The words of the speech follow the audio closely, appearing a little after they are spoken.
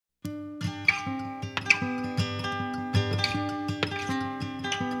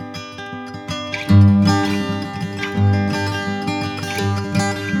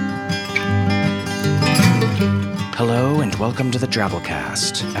welcome to the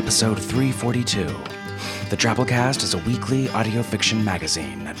Drabblecast, episode 342. The Drabblecast is a weekly audio fiction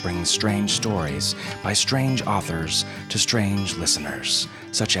magazine that brings strange stories by strange authors to strange listeners,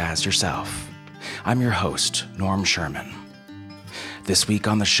 such as yourself. I'm your host, Norm Sherman. This week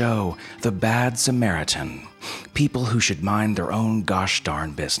on the show, The Bad Samaritan, people who should mind their own gosh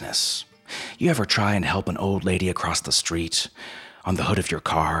darn business. You ever try and help an old lady across the street? On the hood of your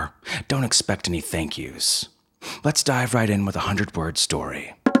car? Don't expect any thank yous. Let's dive right in with a 100-word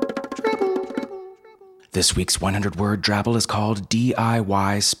story. This week's 100-word drabble is called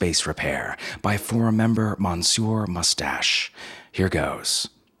DIY Space Repair by forum member Monsieur Mustache. Here goes.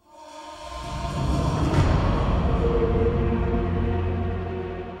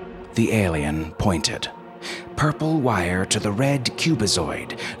 The alien pointed. Purple wire to the red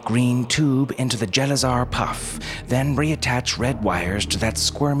cubozoid, green tube into the Jelazar puff, then reattach red wires to that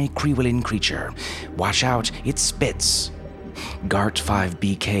squirmy Krewelin creature. Watch out, it spits. Gart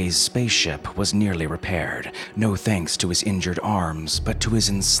 5BK's spaceship was nearly repaired, no thanks to his injured arms, but to his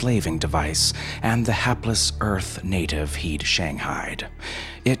enslaving device and the hapless Earth native he'd shanghaied.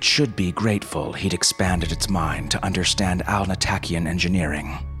 It should be grateful he'd expanded its mind to understand Alnatakian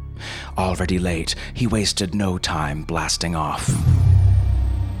engineering. Already late, he wasted no time blasting off.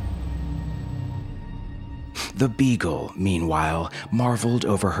 The Beagle, meanwhile, marveled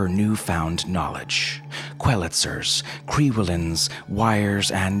over her newfound knowledge. Quellitzers, Krewelins, wires,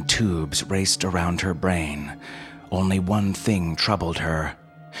 and tubes raced around her brain. Only one thing troubled her.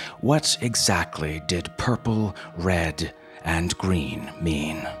 What exactly did purple, red, and green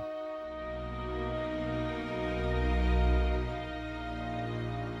mean?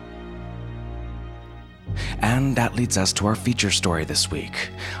 And that leads us to our feature story this week,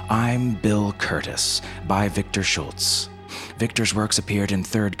 I'm Bill Kurtis, by Victor Schultz. Victor's works appeared in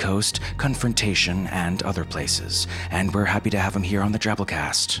Third Coast, Confrontation, and other places, and we're happy to have him here on the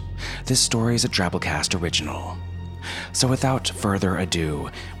Drabblecast. This story is a Drabblecast original. So without further ado,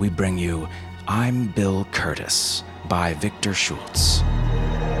 we bring you I'm Bill Kurtis, by Victor Schultz.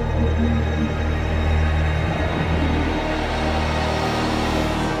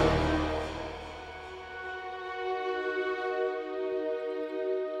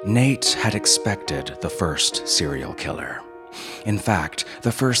 Nate had expected the first serial killer. In fact,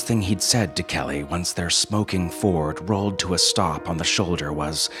 the first thing he'd said to Kelly once their smoking Ford rolled to a stop on the shoulder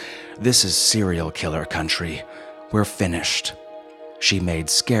was, "This is serial killer country. We're finished." She made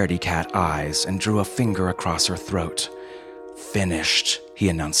scaredy-cat eyes and drew a finger across her throat. "Finished," he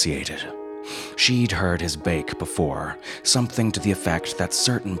enunciated. She'd heard his bake before, something to the effect that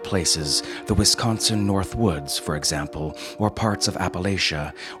certain places, the Wisconsin North Woods, for example, or parts of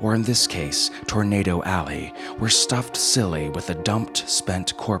Appalachia, or in this case, Tornado Alley, were stuffed silly with the dumped,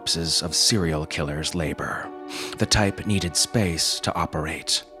 spent corpses of serial killers' labor. The type needed space to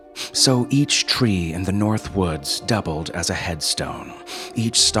operate. So each tree in the North Woods doubled as a headstone,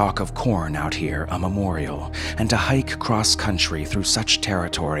 each stalk of corn out here a memorial, and to hike cross-country through such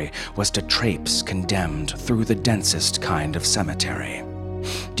territory was to traipse condemned through the densest kind of cemetery.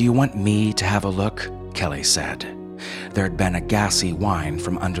 "Do you want me to have a look?" Kelly said. There'd been a gassy whine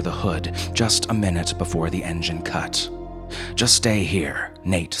from under the hood just a minute before the engine cut. "Just stay here,"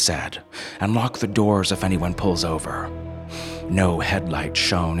 Nate said, "and lock the doors if anyone pulls over." No headlight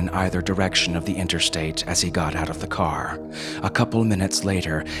shone in either direction of the interstate as he got out of the car. A couple minutes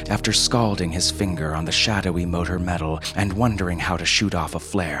later, after scalding his finger on the shadowy motor metal and wondering how to shoot off a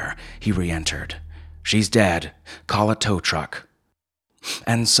flare, he re-entered. "She's dead. Call a tow truck."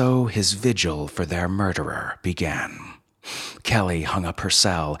 And so his vigil for their murderer began. Kelly hung up her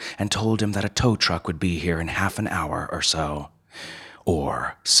cell and told him that a tow truck would be here in half an hour or so.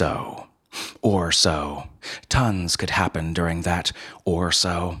 Or so. Tons could happen during that or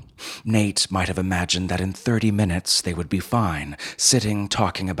so. Nate might have imagined that in 30 minutes they would be fine, sitting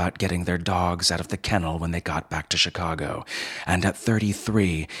talking about getting their dogs out of the kennel when they got back to Chicago. And at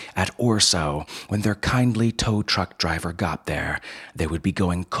 33, at or so, when their kindly tow truck driver got there, they would be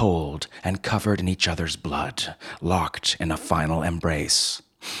going cold and covered in each other's blood, locked in a final embrace.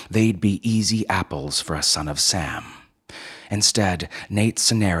 They'd be easy apples for a son of Sam. Instead, Nate's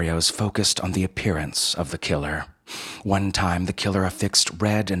scenarios focused on the appearance of the killer. One time, the killer affixed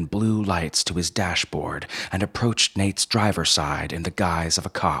red and blue lights to his dashboard and approached Nate's driver's side in the guise of a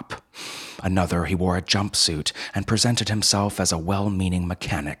cop. Another, he wore a jumpsuit and presented himself as a well-meaning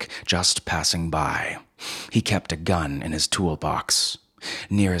mechanic just passing by. He kept a gun in his toolbox.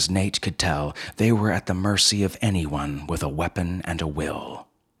 Near as Nate could tell, they were at the mercy of anyone with a weapon and a will.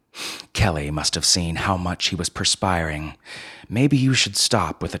 Kelly must have seen how much he was perspiring. Maybe you should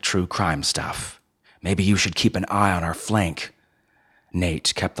stop with the true crime stuff. Maybe you should keep an eye on our flank."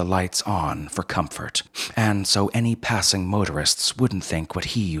 Nate kept the lights on for comfort, and so any passing motorists wouldn't think what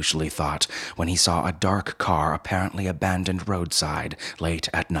he usually thought when he saw a dark car apparently abandoned roadside late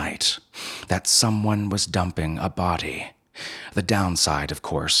at night, that someone was dumping a body. The downside, of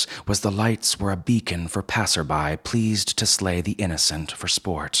course, was the lights were a beacon for passerby pleased to slay the innocent for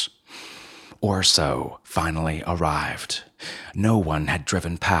sport. Orso finally arrived. No one had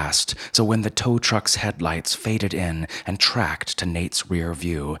driven past, so when the tow truck's headlights faded in and tracked to Nate's rear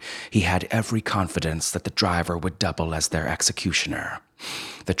view, he had every confidence that the driver would double as their executioner.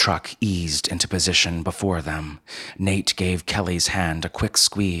 The truck eased into position before them. Nate gave Kelly's hand a quick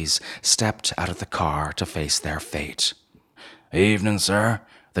squeeze, stepped out of the car to face their fate. "Evening, sir,"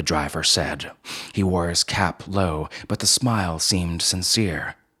 the driver said. He wore his cap low, but the smile seemed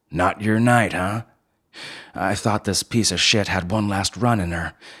sincere. "Not your night, huh?" "I thought this piece of shit had one last run in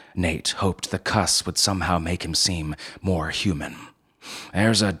her." Nate hoped the cuss would somehow make him seem more human.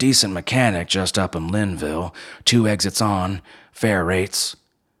 "There's a decent mechanic just up in Linville. 2 exits on. Fair rates.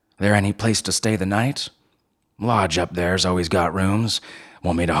 There any place to stay the night?" "Lodge up there's always got rooms.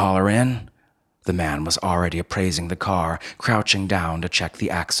 Want me to holler in?" The man was already appraising the car, crouching down to check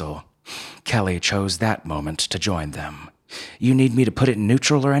the axle. Kelly chose that moment to join them. "You need me to put it in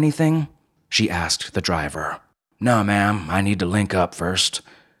neutral or anything?" she asked the driver. "No, ma'am. I need to link up first."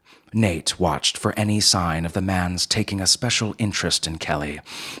 Nate watched for any sign of the man's taking a special interest in Kelly,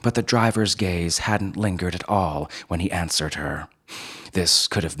 but the driver's gaze hadn't lingered at all when he answered her. This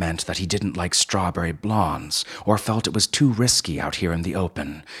could have meant that he didn't like strawberry blondes, or felt it was too risky out here in the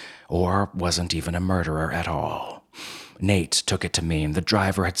open, or wasn't even a murderer at all. Nate took it to mean the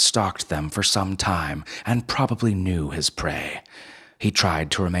driver had stalked them for some time and probably knew his prey. He tried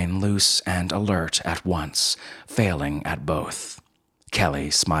to remain loose and alert at once, failing at both.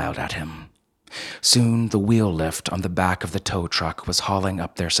 Kelly smiled at him. Soon the wheel lift on the back of the tow truck was hauling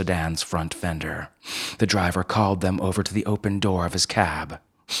up their sedan's front fender. The driver called them over to the open door of his cab.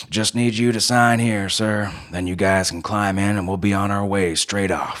 "Just need you to sign here, sir. Then you guys can climb in and we'll be on our way straight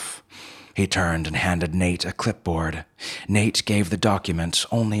off." He turned and handed Nate a clipboard. Nate gave the document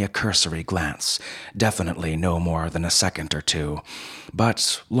only a cursory glance, definitely no more than a second or two,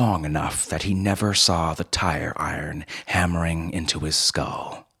 but long enough that he never saw the tire iron hammering into his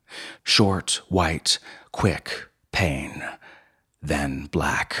skull. Short, white, quick pain, then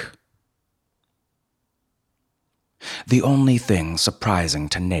black. The only thing surprising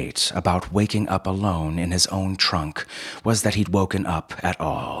to Nate about waking up alone in his own trunk was that he'd woken up at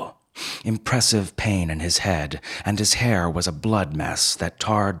all. Impressive pain in his head, and his hair was a blood mess that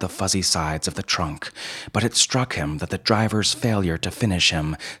tarred the fuzzy sides of the trunk, but it struck him that the driver's failure to finish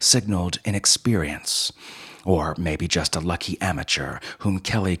him signaled inexperience. Or maybe just a lucky amateur whom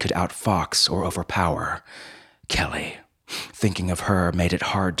Kelly could outfox or overpower. Kelly. Thinking of her made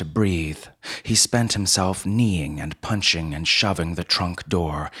it hard to breathe. He spent himself kneeing and punching and shoving the trunk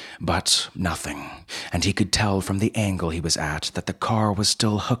door, but nothing, and he could tell from the angle he was at that the car was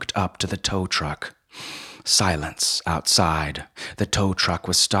still hooked up to the tow truck. Silence outside. The tow truck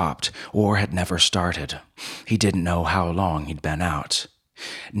was stopped, or had never started. He didn't know how long he'd been out.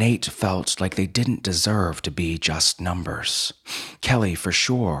 Nate felt like they didn't deserve to be just numbers. Kelly, for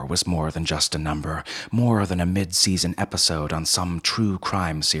sure, was more than just a number, more than a mid-season episode on some true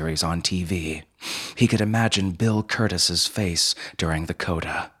crime series on TV. He could imagine Bill Kurtis's face during the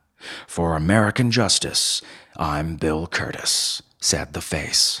coda. "For American justice, I'm Bill Kurtis," said the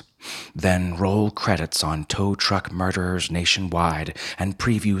face. Then roll credits on tow truck murderers nationwide and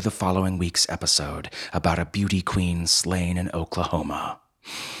preview the following week's episode about a beauty queen slain in Oklahoma.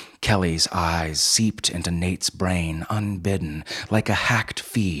 Kelly's eyes seeped into Nate's brain unbidden, like a hacked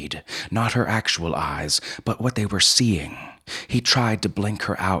feed, not her actual eyes, but what they were seeing. He tried to blink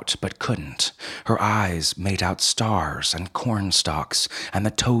her out, but couldn't. Her eyes made out stars and cornstalks, and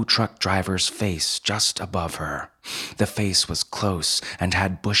the tow truck driver's face just above her. The face was close and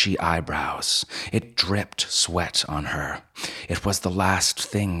had bushy eyebrows. It dripped sweat on her. It was the last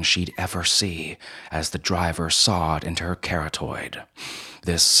thing she'd ever see, as the driver sawed into her carotid.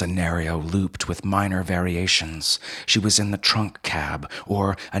 This scenario looped with minor variations. She was in the trunk cab,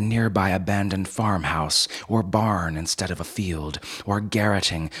 or a nearby abandoned farmhouse, or barn instead of a field, or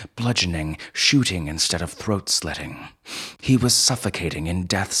garroting, bludgeoning, shooting instead of throat-slitting. He was suffocating in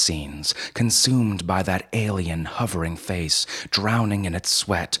death scenes, consumed by that alien hovering face, drowning in its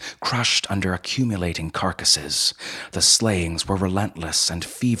sweat, crushed under accumulating carcasses. The slayings were relentless and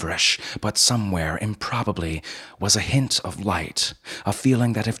feverish, but somewhere, improbably, was a hint of light, a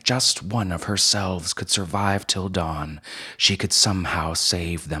feeling that if just one of her selves could survive till dawn, she could somehow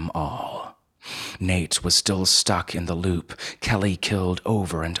save them all. Nate was still stuck in the loop Kelly killed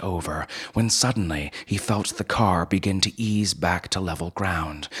over and over when suddenly he felt the car begin to ease back to level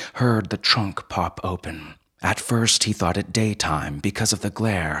ground, heard the trunk pop open. At first he thought it daytime because of the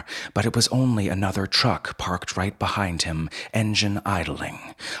glare, but it was only another truck parked right behind him, engine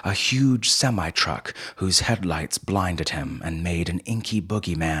idling. A huge semi-truck whose headlights blinded him and made an inky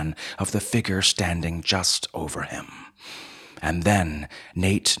boogeyman of the figure standing just over him. And then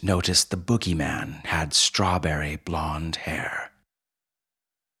Nate noticed the boogeyman had strawberry blonde hair.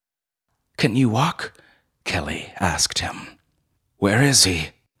 "Can you walk?" Kelly asked him. "Where is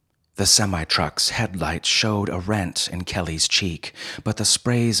he?" The semi-truck's headlights showed a rent in Kelly's cheek, but the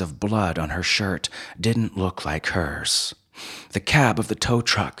sprays of blood on her shirt didn't look like hers. "The cab of the tow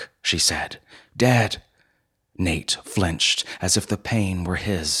truck," she said. "Dead." Nate flinched as if the pain were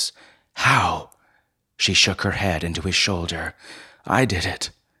his. "How?" She shook her head into his shoulder. "I did it."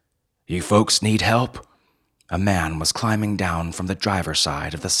 "You folks need help?" A man was climbing down from the driver's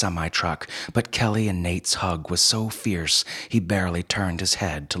side of the semi-truck, but Kelly and Nate's hug was so fierce he barely turned his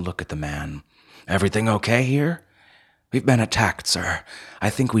head to look at the man. "Everything okay here?" "We've been attacked, sir. I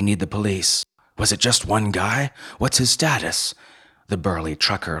think we need the police." "Was it just one guy? What's his status?" The burly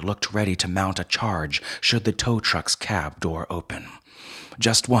trucker looked ready to mount a charge should the tow truck's cab door open.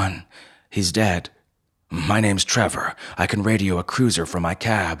 "Just one. He's dead." "My name's Trevor. I can radio a cruiser from my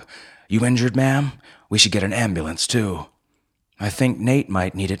cab. You injured, ma'am? We should get an ambulance, too." "I think Nate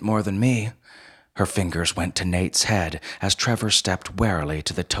might need it more than me." Her fingers went to Nate's head as Trevor stepped warily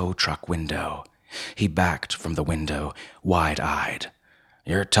to the tow truck window. He backed from the window, wide-eyed.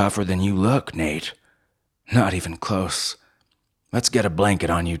 "You're tougher than you look, Nate." "Not even close." "Let's get a blanket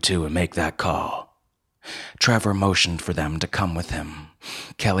on you two and make that call." Trevor motioned for them to come with him.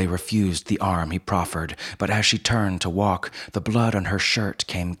 Kelly refused the arm he proffered, but as she turned to walk, the blood on her shirt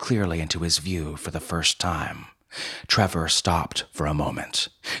came clearly into his view for the first time. Trevor stopped for a moment.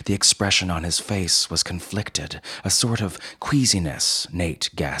 The expression on his face was conflicted, a sort of queasiness, Nate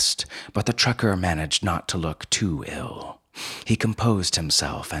guessed, but the trucker managed not to look too ill. He composed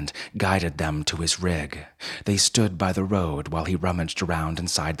himself and guided them to his rig. They stood by the road while he rummaged around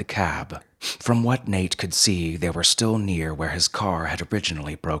inside the cab. From what Nate could see, they were still near where his car had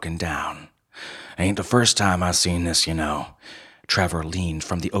originally broken down. "Ain't the first time I seen this, you know." Trevor leaned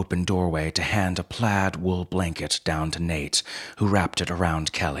from the open doorway to hand a plaid wool blanket down to Nate, who wrapped it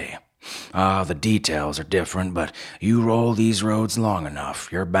around Kelly. The details are different, but you roll these roads long enough,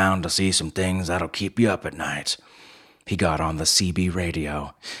 you're bound to see some things that'll keep you up at night." He got on the CB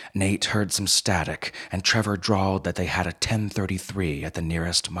radio. Nate heard some static, and Trevor drawled that they had a 10:33 at the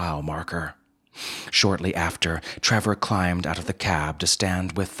nearest mile marker. Shortly after, Trevor climbed out of the cab to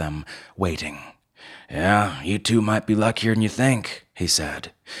stand with them, waiting. "Yeah, you two might be luckier than you think," he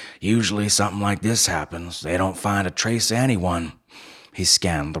said. "Usually something like this happens. They don't find a trace of anyone." He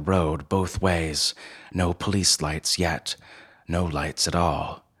scanned the road both ways. No police lights yet. No lights at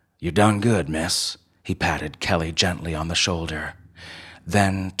all. "You done good, miss." He patted Kelly gently on the shoulder,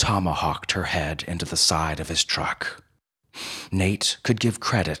 then tomahawked her head into the side of his truck. Nate could give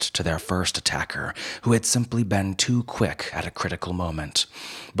credit to their first attacker, who had simply been too quick at a critical moment.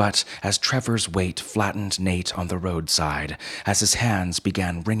 But as Trevor's weight flattened Nate on the roadside, as his hands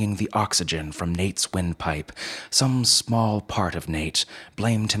began wringing the oxygen from Nate's windpipe, some small part of Nate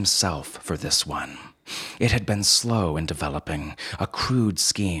blamed himself for this one. It had been slow in developing, a crude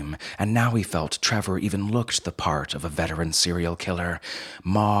scheme, and now he felt Trevor even looked the part of a veteran serial killer,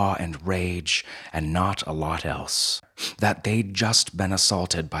 maw and rage, and not a lot else. That they'd just been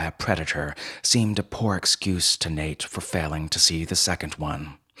assaulted by a predator seemed a poor excuse to Nate for failing to see the second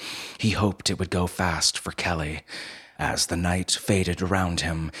one. He hoped it would go fast for Kelly. As the night faded around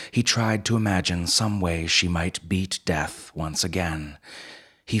him, he tried to imagine some way she might beat death once again.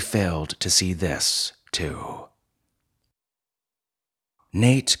 He failed to see this, too.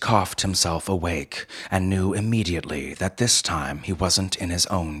 Nate coughed himself awake and knew immediately that this time he wasn't in his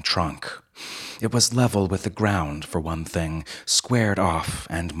own trunk. It was level with the ground, for one thing, squared off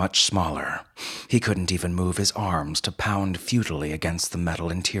and much smaller. He couldn't even move his arms to pound futilely against the metal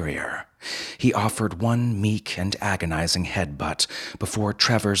interior. He offered one meek and agonizing headbutt before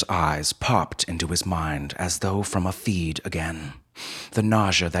Trevor's eyes popped into his mind as though from a feed again. The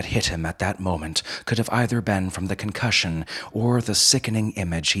nausea that hit him at that moment could have either been from the concussion or the sickening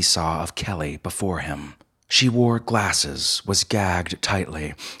image he saw of Kelly before him. She wore glasses, was gagged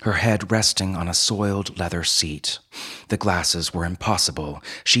tightly, her head resting on a soiled leather seat. The glasses were impossible.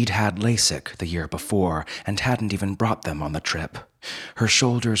 She'd had LASIK the year before and hadn't even brought them on the trip. Her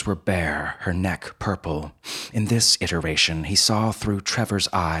shoulders were bare, her neck purple. In this iteration, he saw through Trevor's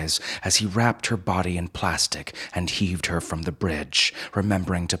eyes as he wrapped her body in plastic and heaved her from the bridge,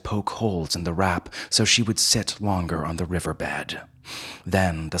 remembering to poke holes in the wrap so she would sit longer on the riverbed.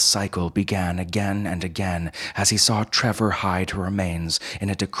 Then the cycle began again and again as he saw Trevor hide her remains in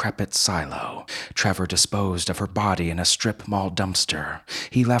a decrepit silo. Trevor disposed of her body in a strip mall dumpster.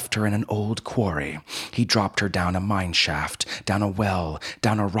 He left her in an old quarry. He dropped her down a mine shaft, down a well,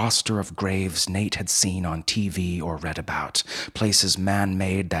 down a roster of graves Nate had seen on TV or read about, places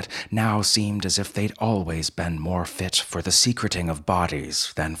man-made that now seemed as if they'd always been more fit for the secreting of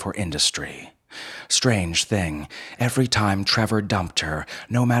bodies than for industry. Strange thing, every time Trevor dumped her,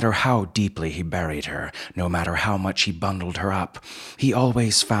 no matter how deeply he buried her, no matter how much he bundled her up, he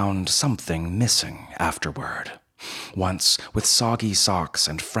always found something missing afterward. Once, with soggy socks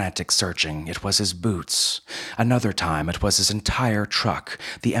and frantic searching, it was his boots. Another time, it was his entire truck,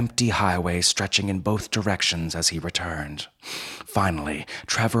 the empty highway stretching in both directions as he returned. Finally,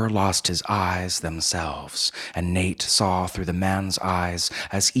 Trevor lost his eyes themselves, and Nate saw through the man's eyes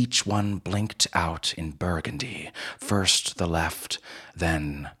as each one blinked out in burgundy, first the left,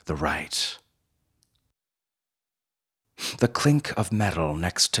 then the right. The clink of metal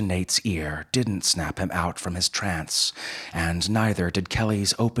next to Nate's ear didn't snap him out from his trance, and neither did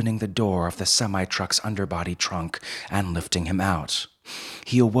Kelly's opening the door of the semi-truck's underbody trunk and lifting him out.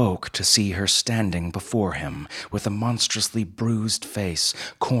 He awoke to see her standing before him with a monstrously bruised face,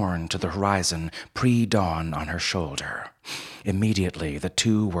 corn to the horizon, pre-dawn on her shoulder. Immediately, the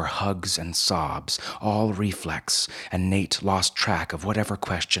two were hugs and sobs, all reflex, and Nate lost track of whatever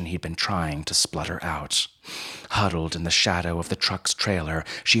question he'd been trying to splutter out. Huddled in the shadow of the truck's trailer,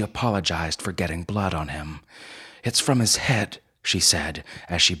 she apologized for getting blood on him. "It's from his head," she said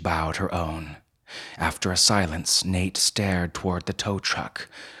as she bowed her own. After a silence, Nate stared toward the tow truck.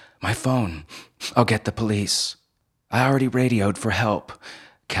 "My phone. I'll get the police." "I already radioed for help."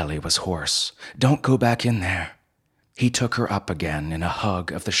 Kelly was hoarse. "Don't go back in there." He took her up again in a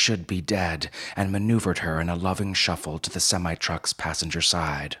hug of the should-be dead and maneuvered her in a loving shuffle to the semi-truck's passenger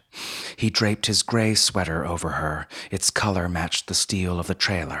side. He draped his gray sweater over her. Its color matched the steel of the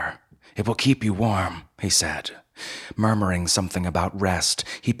trailer. "It will keep you warm," he said. Murmuring something about rest,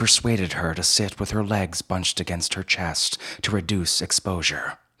 he persuaded her to sit with her legs bunched against her chest to reduce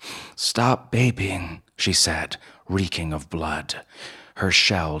exposure. "Stop babying," she said, reeking of blood. Her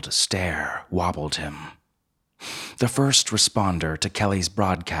shelled stare wobbled him. The first responder to Kelly's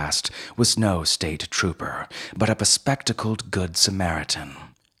broadcast was no state trooper, but a bespectacled Good Samaritan.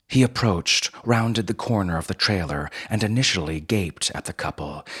 He approached, rounded the corner of the trailer, and initially gaped at the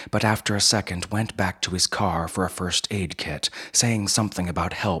couple, but after a second went back to his car for a first aid kit, saying something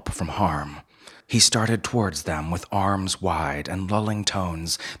about help from harm. He started towards them with arms wide and lulling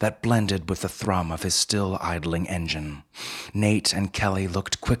tones that blended with the thrum of his still idling engine. Nate and Kelly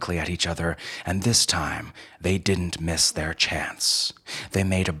looked quickly at each other, and this time they didn't miss their chance. They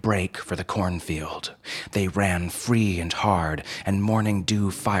made a break for the cornfield. They ran free and hard, and morning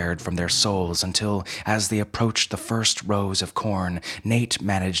dew fired from their soles until, as they approached the first rows of corn, Nate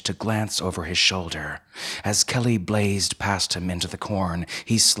managed to glance over his shoulder. As Kelly blazed past him into the corn,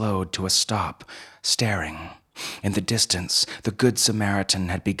 he slowed to a stop, staring. In the distance, the Good Samaritan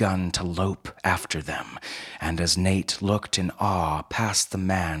had begun to lope after them, and as Nate looked in awe past the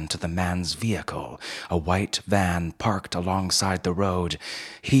man to the man's vehicle, a white van parked alongside the road,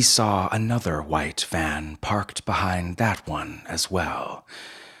 he saw another white van parked behind that one as well,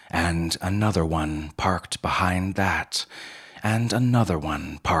 and another one parked behind that, and another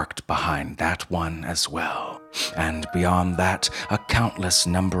one parked behind that one as well. And beyond that, a countless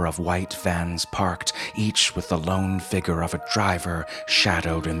number of white vans parked, each with the lone figure of a driver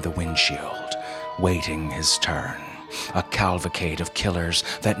shadowed in the windshield, waiting his turn. A cavalcade of killers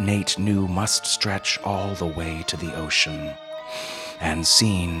that Nate knew must stretch all the way to the ocean. And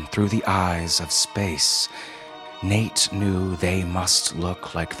seen through the eyes of space, Nate knew they must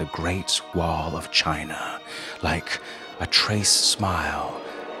look like the Great Wall of China, like a trace smile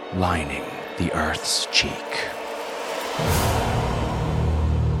lining the Earth's cheek.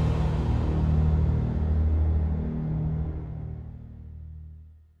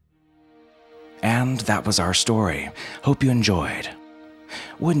 And that was our story. Hope you enjoyed.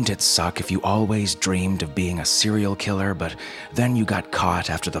 Wouldn't it suck if you always dreamed of being a serial killer, but then you got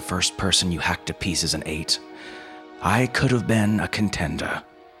caught after the first person you hacked to pieces and ate? I could have been a contender.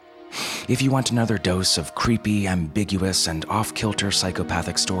 If you want another dose of creepy, ambiguous, and off-kilter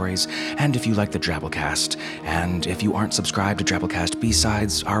psychopathic stories, and if you like the Drabblecast, and if you aren't subscribed to Drabblecast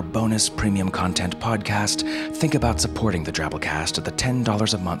B-Sides, our bonus premium content podcast, think about supporting the Drabblecast at the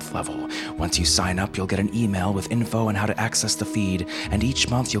 $10 a month level. Once you sign up, you'll get an email with info on how to access the feed, and each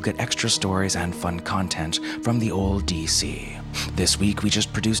month you'll get extra stories and fun content from the old DC. This week, we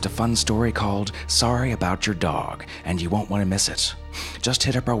just produced a fun story called Sorry About Your Dog, and you won't want to miss it. Just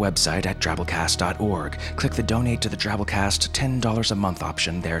hit up our website at drabblecast.org, click the Donate to the Drabblecast $10 a month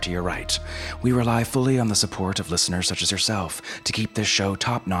option there to your right. We rely fully on the support of listeners such as yourself to keep this show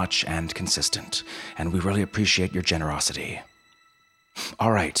top-notch and consistent, and we really appreciate your generosity.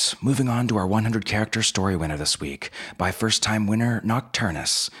 All right, moving on to our 100-character story winner this week, by first-time winner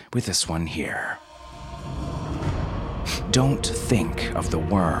Nocturnus, with this one here. Don't think of the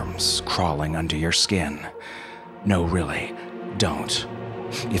worms crawling under your skin. No, really, don't.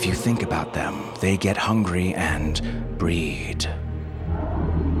 If you think about them, they get hungry and breed.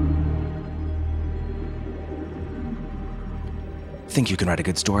 Think you can write a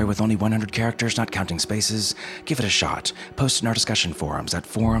good story with only 100 characters, not counting spaces? Give it a shot. Post in our discussion forums at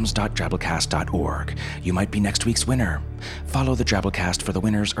forums.drabblecast.org. You might be next week's winner. Follow the Drabblecast for the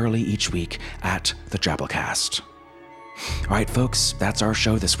winners early each week at the Drabblecast. All right, folks, that's our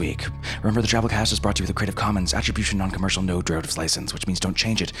show this week. Remember, the Drabblecast is brought to you with a Creative Commons Attribution Non-Commercial No Derivatives license, which means don't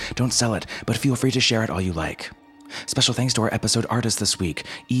change it, don't sell it, but feel free to share it all you like. Special thanks to our episode artist this week,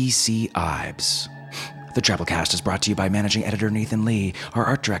 E.C. Ibes. The Drabblecast is brought to you by managing editor Nathan Lee, our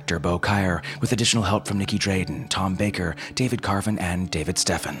art director Bo Kyer, with additional help from Nikki Drayden, Tom Baker, David Carvin, and David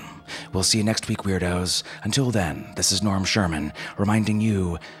Steffen. We'll see you next week, weirdos. Until then, this is Norm Sherman, reminding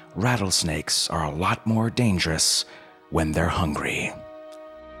you, rattlesnakes are a lot more dangerous when they're hungry.